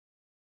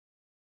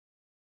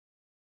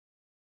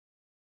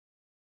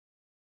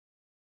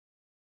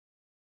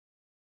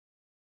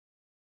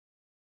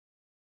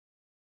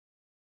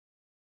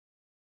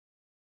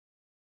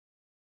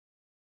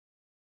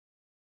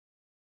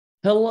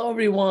Hello,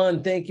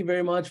 everyone. Thank you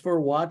very much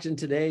for watching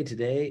today.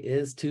 Today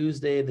is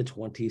Tuesday, the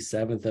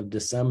 27th of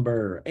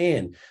December.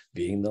 And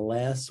being the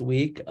last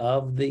week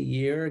of the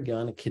year,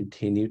 going to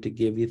continue to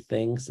give you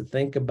things to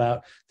think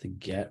about to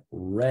get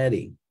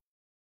ready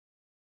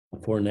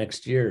for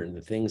next year and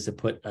the things to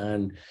put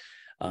on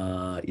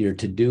your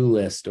to-do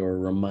list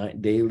or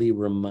daily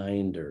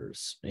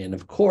reminders. And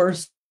of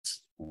course,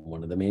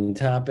 one of the main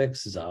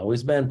topics has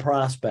always been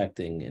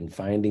prospecting and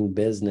finding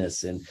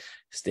business and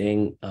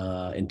staying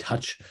in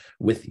touch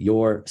with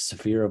your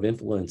sphere of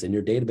influence in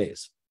your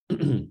database.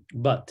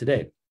 But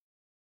today,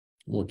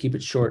 we'll keep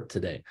it short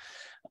today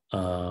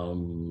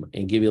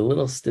and give you a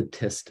little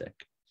statistic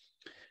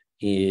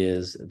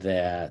is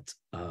that,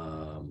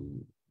 well,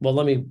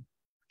 let me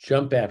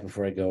jump back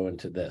before I go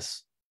into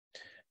this,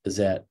 is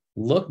that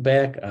look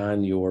back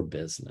on your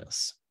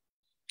business.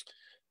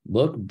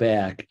 Look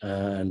back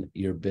on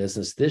your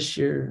business this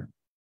year,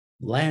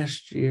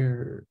 last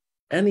year,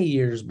 any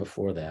years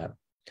before that.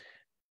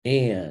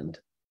 And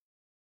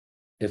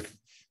if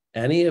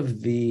any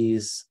of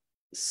these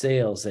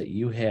sales that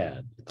you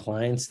had,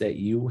 clients that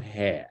you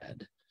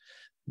had,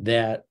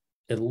 that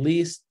at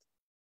least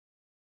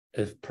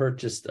have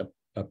purchased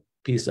a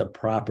piece of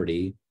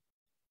property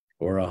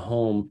or a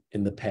home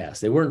in the past,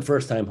 they weren't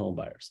first-time home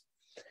buyers.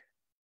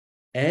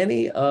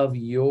 Any of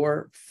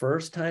your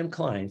first-time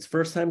clients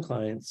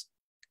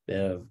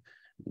that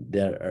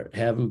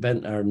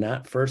are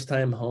not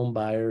first-time home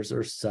buyers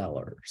or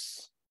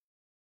sellers,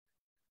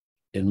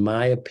 in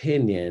my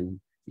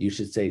opinion, you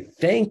should say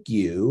thank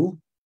you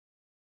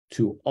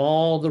to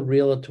all the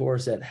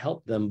realtors that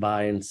helped them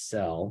buy and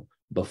sell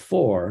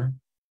before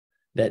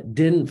that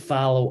didn't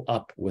follow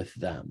up with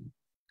them,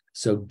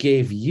 so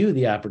gave you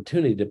the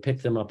opportunity to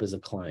pick them up as a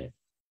client.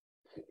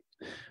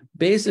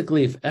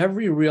 Basically, if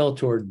every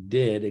realtor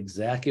did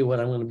exactly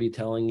what I'm going to be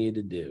telling you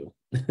to do,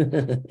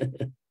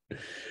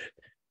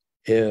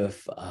 and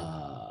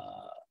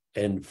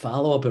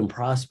follow up and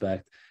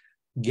prospect,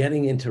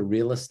 getting into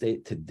real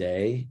estate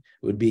today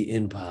would be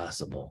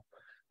impossible.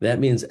 That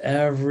means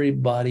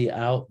everybody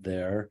out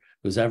there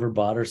who's ever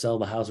bought or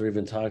sold a house or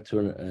even talked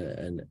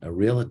to a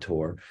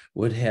realtor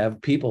would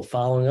have people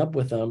following up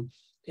with them,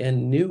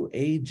 and new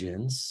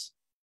agents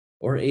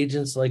or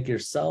agents like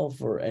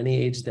yourself or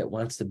any agent that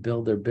wants to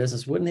build their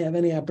business wouldn't have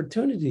any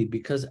opportunity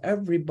because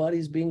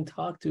everybody's being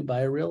talked to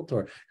by a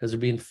realtor because they're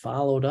being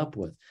followed up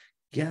with.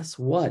 Guess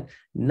what?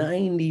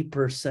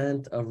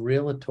 90% of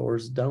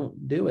realtors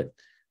don't do it.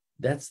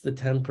 That's the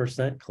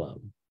 10%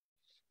 club.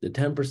 The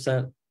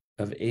 10%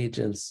 of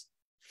agents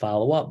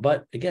follow up.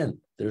 But again,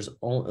 there's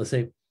only, let's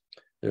say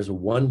there's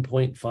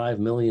 1.5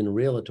 million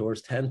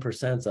realtors,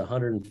 10% is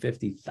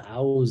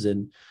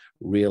 150,000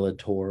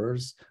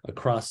 realtors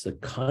across the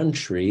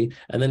country,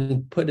 and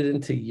then put it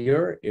into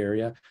your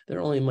area,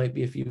 there only might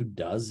be a few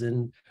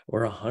dozen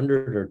or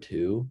 100 or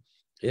two,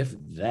 if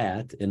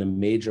that, in a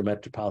major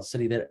metropolitan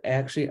city that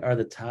actually are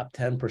the top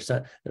 10%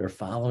 that are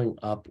following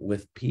up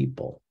with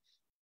people.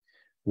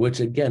 Which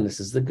again,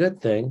 this is the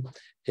good thing,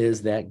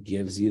 is that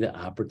gives you the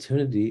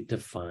opportunity to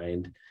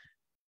find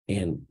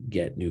and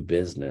get new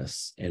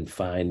business and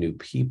find new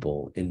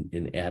people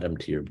and add them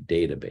to your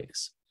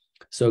database.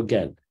 So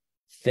again,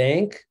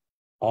 thank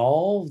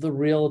all the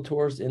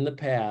realtors in the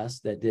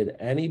past that did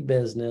any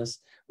business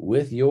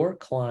with your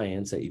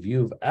clients that if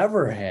you've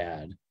ever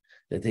had,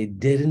 that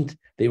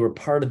they were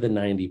part of the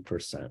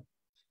 90%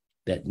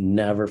 that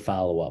never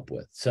follow up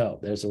with. So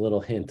there's a little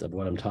hint of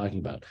what I'm talking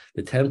about.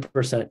 The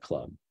 10%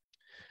 club.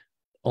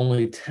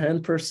 Only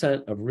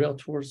 10% of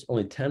realtors,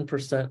 only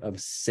 10%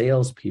 of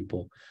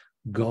salespeople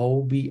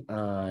go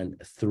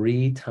beyond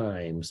 3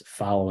 times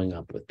following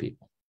up with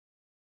people.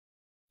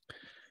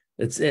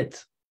 That's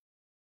it.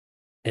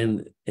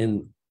 And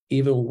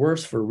even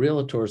worse for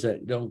realtors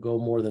that don't go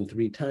more than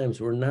 3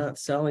 times, we're not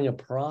selling a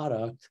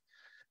product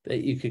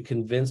that you could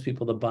convince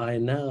people to buy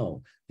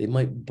now. They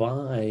might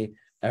buy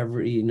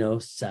every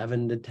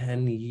 7 to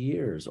 10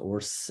 years or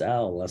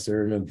sell, unless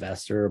they're an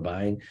investor or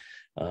buying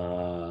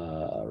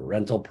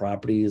rental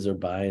properties or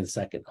buying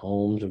second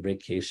homes or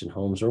vacation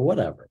homes or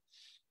whatever.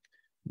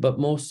 But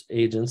most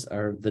agents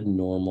are the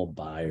normal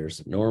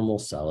buyers, normal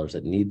sellers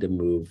that need to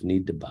move,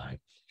 need to buy.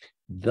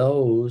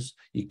 Those,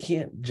 you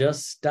can't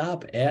just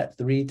stop at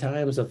 3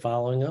 times of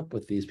following up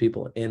with these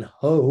people and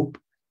hope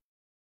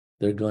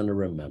they're going to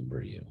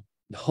remember you.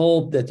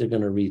 Hope that they're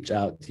going to reach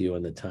out to you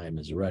when the time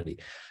is ready.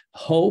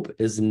 Hope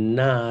is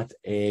not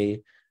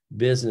a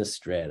business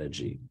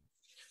strategy.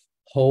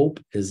 Hope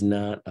is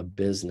not a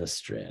business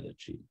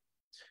strategy.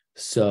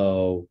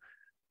 So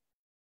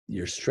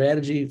your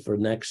strategy for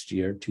next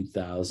year,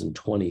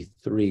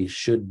 2023,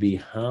 should be,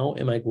 how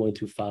am I going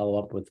to follow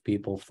up with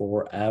people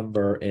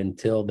forever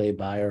until they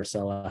buy or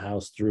sell a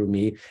house through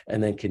me,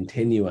 and then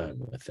continue on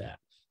with that?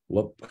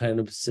 What kind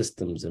of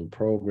systems and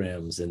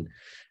programs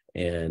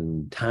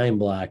and time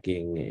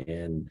blocking,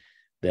 and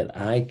that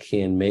I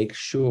can make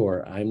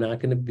sure I'm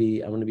going to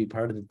be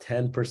part of the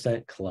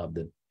 10% club,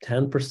 the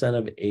 10%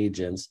 of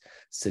agents,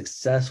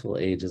 successful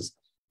agents,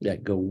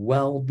 that go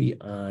well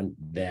beyond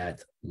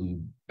that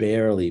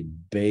barely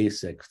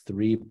basic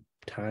 3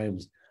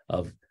 times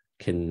of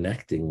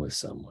connecting with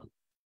someone.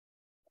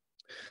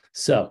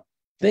 So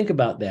think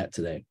about that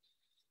today.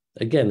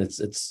 Again,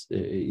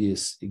 you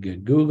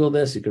could Google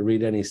this, you could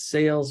read any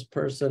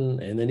salesperson,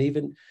 and then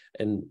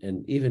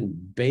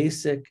even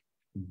basic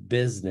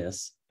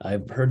business.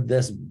 I've heard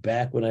this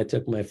back when I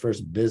took my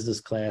first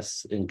business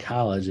class in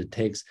college. It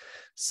takes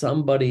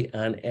somebody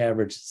on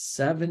average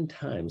 7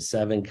 times,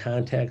 7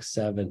 contacts,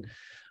 7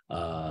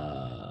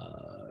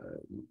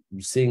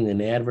 seeing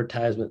an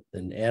advertisement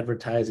and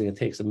advertising. It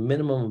takes a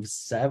minimum of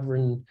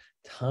 7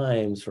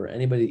 times for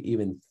anybody to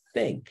even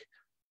think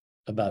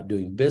about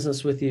doing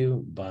business with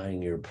you,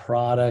 buying your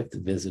product,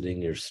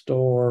 visiting your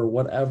store,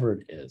 whatever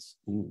it is.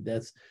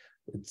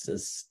 It's a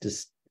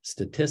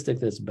statistic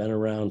that's been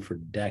around for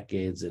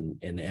decades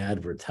in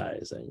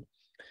advertising.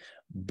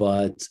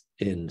 But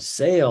in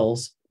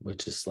sales,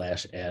 which is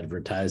 /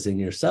 advertising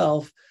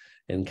yourself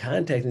and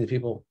contacting the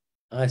people,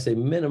 I say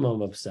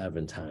minimum of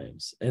 7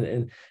 times.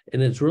 And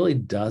it's really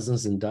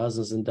dozens and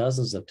dozens and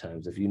dozens of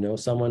times. If you know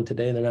someone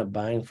today, they're not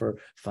buying for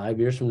 5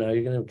 years from now,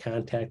 you're going to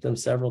contact them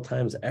several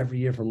times every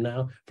year from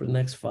now for the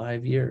next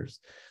 5 years.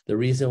 The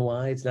reason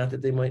why, it's not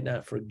that they might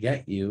not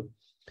forget you,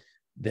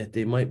 that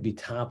they might be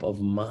top of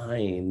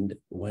mind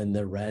when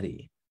they're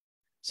ready.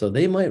 So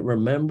they might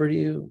remember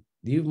you.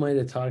 You might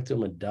have talked to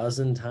them a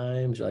dozen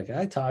times. You're like,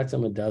 I talked to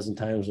them a dozen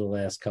times in the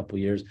last couple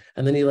of years,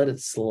 and then you let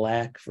it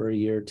slack for a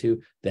year or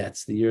two.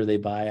 That's the year they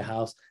buy a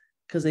house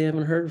because they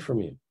haven't heard from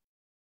you.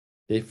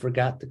 They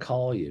forgot to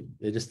call you.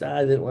 They just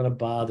didn't want to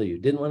bother you.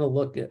 Didn't want to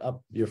look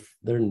up your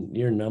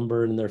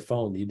number in their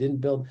phone. You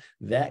didn't build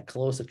that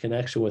close a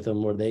connection with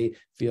them where they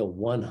feel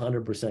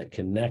 100%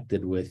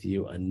 connected with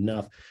you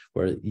enough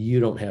where you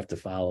don't have to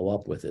follow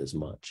up with as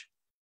much.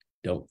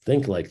 Don't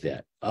think like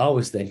that.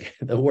 Always think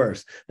the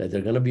worst, that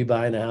they're going to be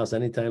buying a house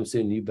anytime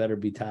soon. You better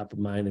be top of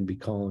mind and be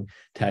calling,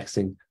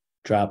 texting,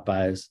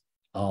 drop-bys,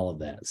 all of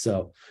that.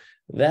 So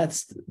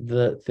that's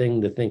the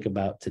thing to think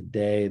about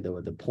today.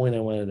 The point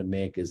I wanted to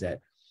make is that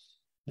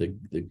the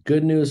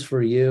good news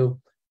for you,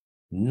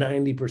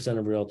 90%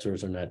 of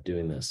realtors are not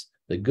doing this.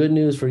 The good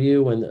news for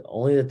you, when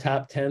only the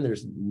top 10,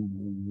 there's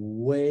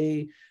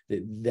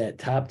that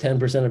top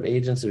 10% of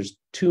agents, there's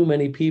too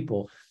many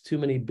people, too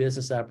many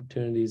business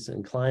opportunities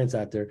and clients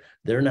out there.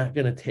 They're not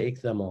going to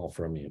take them all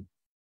from you.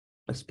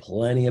 There's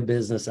plenty of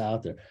business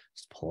out there.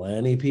 There's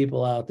plenty of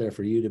people out there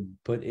for you to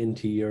put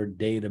into your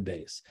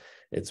database.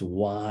 It's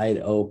wide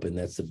open.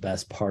 That's the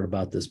best part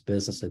about this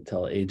business. I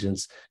tell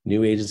agents,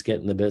 new agents get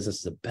in the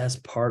business, the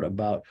best part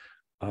about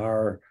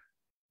our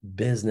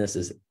business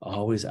is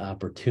always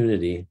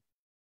opportunity.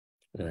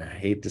 And I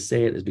hate to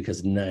say it, is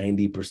because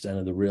 90%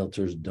 of the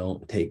realtors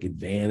don't take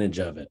advantage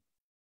of it.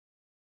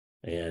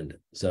 And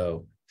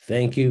so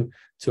thank you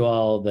to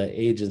all the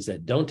agents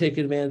that don't take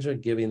advantage of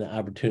it, giving the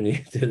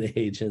opportunity to the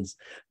agents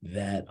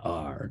that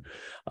are.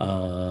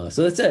 So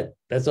that's it.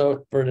 That's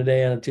all for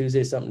today on a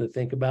Tuesday, something to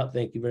think about.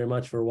 Thank you very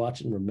much for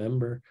watching.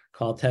 Remember,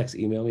 call, text,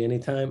 email me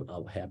anytime.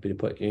 I'm happy to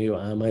put you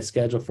on my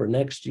schedule for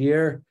next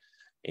year.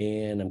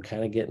 And I'm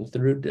kind of getting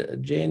through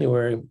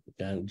January.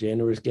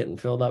 January's getting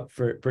filled up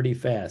pretty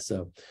fast.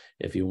 So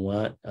if you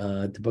want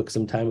to book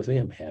some time with me,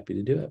 I'm happy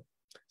to do it.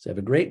 So have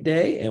a great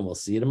day, and we'll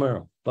see you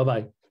tomorrow.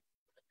 Bye-bye.